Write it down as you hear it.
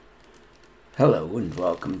Hello and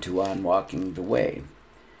welcome to On Walking the Way.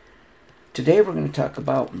 Today we're going to talk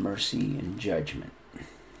about mercy and judgment.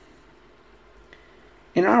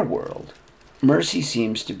 In our world, mercy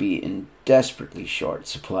seems to be in desperately short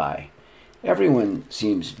supply. Everyone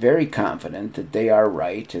seems very confident that they are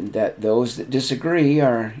right and that those that disagree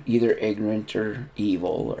are either ignorant or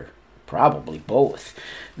evil or probably both.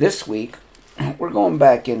 This week, we're going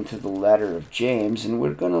back into the letter of James and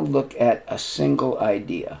we're going to look at a single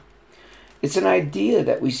idea. It's an idea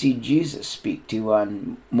that we see Jesus speak to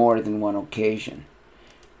on more than one occasion.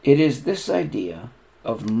 It is this idea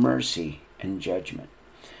of mercy and judgment.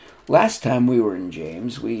 Last time we were in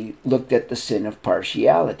James, we looked at the sin of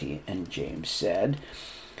partiality, and James said,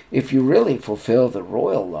 if you really fulfill the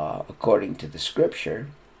royal law according to the scripture,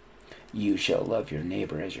 you shall love your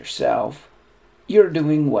neighbor as yourself, you're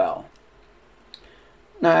doing well.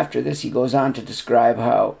 Now after this he goes on to describe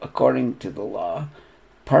how, according to the law,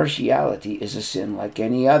 partiality is a sin like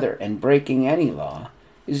any other, and breaking any law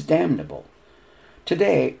is damnable.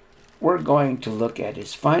 Today, we're going to look at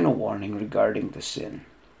his final warning regarding the sin.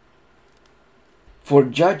 For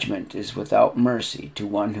judgment is without mercy to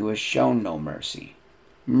one who has shown no mercy.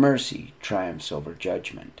 Mercy triumphs over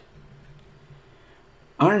judgment.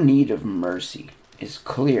 Our need of mercy is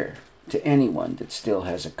clear to anyone that still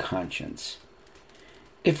has a conscience.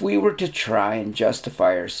 If we were to try and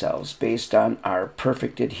justify ourselves based on our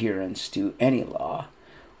perfect adherence to any law,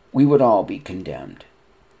 we would all be condemned.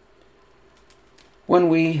 When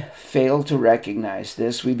we fail to recognize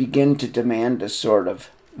this, we begin to demand a sort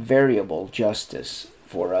of variable justice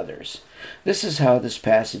for others. This is how this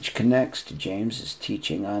passage connects to James's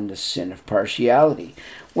teaching on the sin of partiality.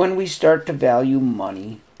 When we start to value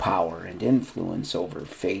money, power, and influence over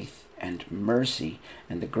faith and mercy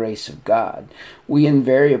and the grace of God, we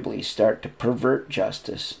invariably start to pervert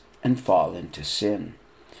justice and fall into sin.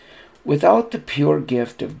 Without the pure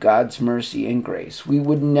gift of God's mercy and grace, we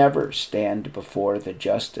would never stand before the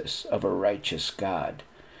justice of a righteous God.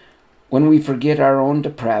 When we forget our own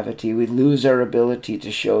depravity, we lose our ability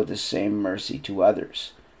to show the same mercy to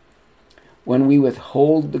others. When we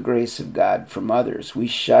withhold the grace of God from others, we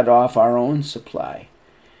shut off our own supply.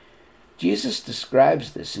 Jesus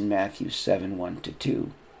describes this in Matthew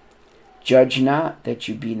 7:1-2. Judge not that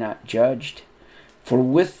you be not judged, for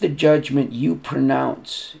with the judgment you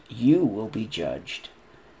pronounce, you will be judged.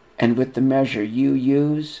 And with the measure you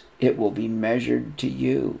use, it will be measured to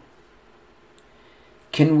you.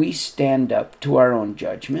 Can we stand up to our own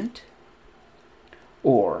judgment?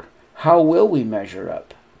 Or how will we measure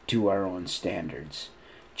up to our own standards?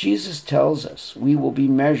 Jesus tells us we will be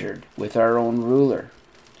measured with our own ruler.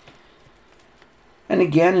 And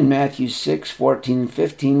again in Matthew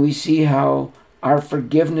 6:14-15, we see how our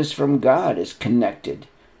forgiveness from God is connected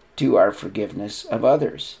to our forgiveness of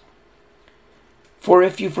others. For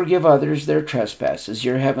if you forgive others their trespasses,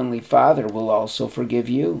 your heavenly Father will also forgive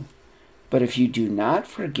you. But if you do not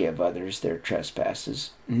forgive others their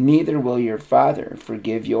trespasses, neither will your Father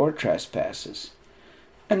forgive your trespasses.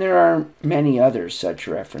 And there are many other such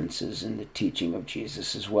references in the teaching of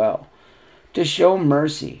Jesus as well. To show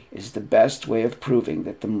mercy is the best way of proving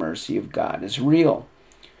that the mercy of God is real.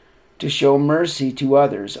 To show mercy to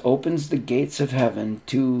others opens the gates of heaven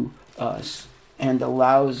to us and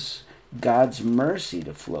allows God's mercy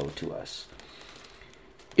to flow to us.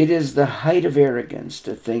 It is the height of arrogance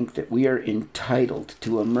to think that we are entitled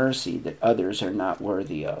to a mercy that others are not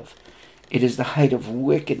worthy of. It is the height of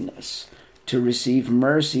wickedness to receive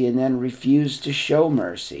mercy and then refuse to show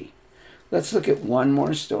mercy. Let's look at one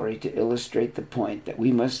more story to illustrate the point that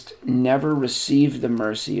we must never receive the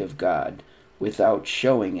mercy of God without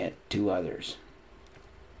showing it to others.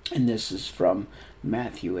 And this is from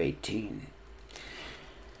Matthew 18.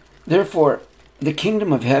 Therefore, the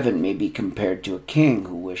kingdom of heaven may be compared to a king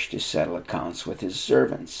who wished to settle accounts with his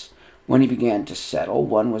servants. When he began to settle,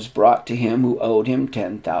 one was brought to him who owed him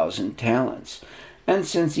 10,000 talents. And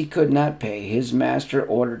since he could not pay, his master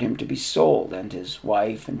ordered him to be sold, and his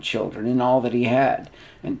wife and children, and all that he had,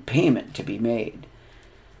 and payment to be made.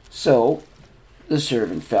 So the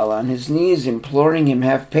servant fell on his knees, imploring him,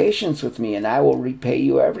 have patience with me, and I will repay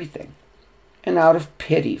you everything. And out of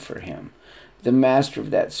pity for him, the master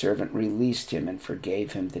of that servant released him and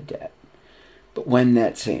forgave him the debt. But when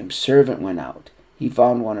that same servant went out, he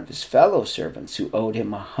found one of his fellow servants who owed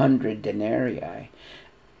him 100 denarii.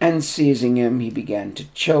 And seizing him, he began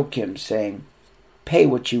to choke him, saying, pay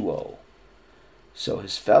what you owe. So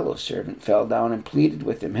his fellow servant fell down and pleaded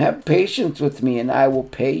with him, have patience with me, and I will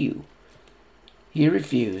pay you. He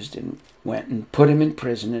refused and went and put him in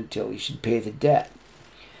prison until he should pay the debt.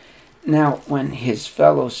 Now, when his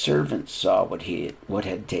fellow servants saw what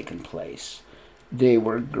had taken place, they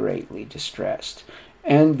were greatly distressed,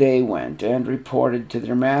 and they went and reported to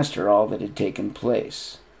their master all that had taken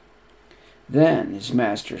place. Then his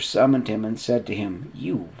master summoned him and said to him,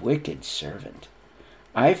 "You wicked servant,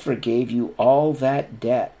 I forgave you all that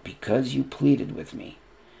debt because you pleaded with me.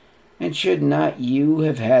 And should not you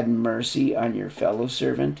have had mercy on your fellow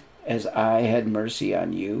servant, as I had mercy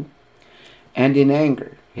on you?" And in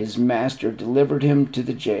anger his master delivered him to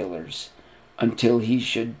the jailers, until he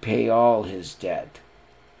should pay all his debt.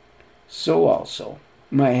 So also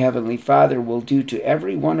my heavenly Father will do to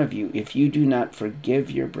every one of you if you do not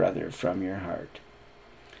forgive your brother from your heart.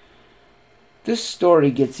 This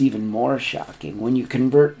story gets even more shocking when you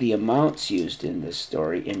convert the amounts used in this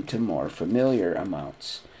story into more familiar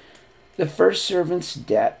amounts. The first servant's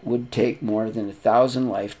debt would take more than 1,000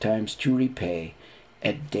 lifetimes to repay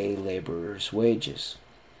at day laborer's wages.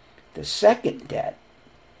 The second debt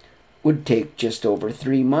would take just over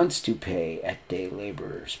 3 months to pay at day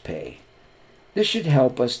laborer's pay. This should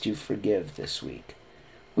help us to forgive this week.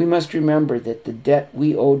 We must remember that the debt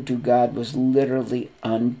we owed to God was literally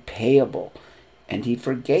unpayable, and he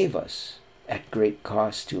forgave us at great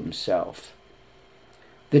cost to himself.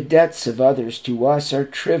 The debts of others to us are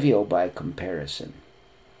trivial by comparison.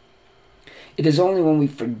 It is only when we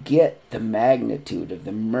forget the magnitude of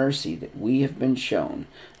the mercy that we have been shown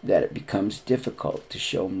that it becomes difficult to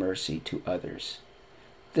show mercy to others.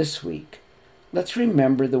 This week, let's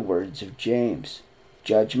remember the words of James.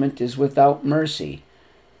 Judgment is without mercy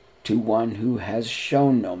to one who has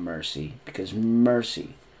shown no mercy, because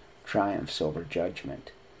mercy triumphs over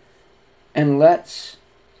judgment. And let's,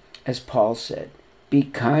 as Paul said, be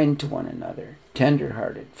kind to one another,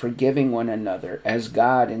 tender-hearted, forgiving one another, as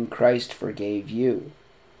God in Christ forgave you.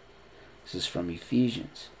 This is from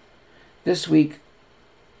Ephesians. This week,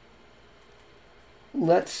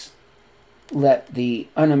 let's let the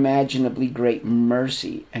unimaginably great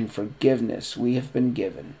mercy and forgiveness we have been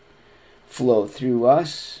given flow through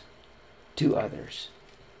us to others.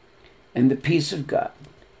 And the peace of God,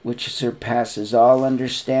 which surpasses all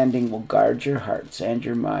understanding, will guard your hearts and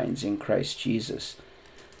your minds in Christ Jesus.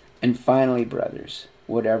 And finally, brothers,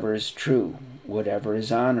 whatever is true, whatever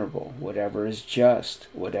is honorable, whatever is just,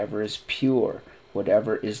 whatever is pure,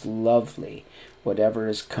 whatever is lovely, whatever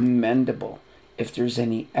is commendable, if there's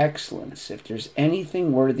any excellence, if there's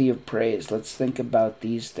anything worthy of praise, let's think about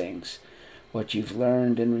these things. What you've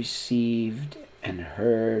learned and received and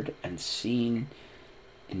heard and seen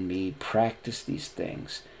in me, practice these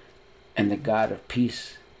things, and the God of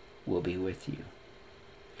peace will be with you.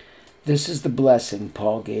 This is the blessing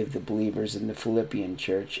Paul gave the believers in the Philippian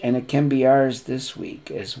church, and it can be ours this week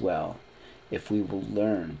as well, if we will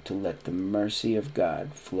learn to let the mercy of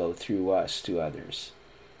God flow through us to others.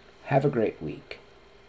 Have a great week.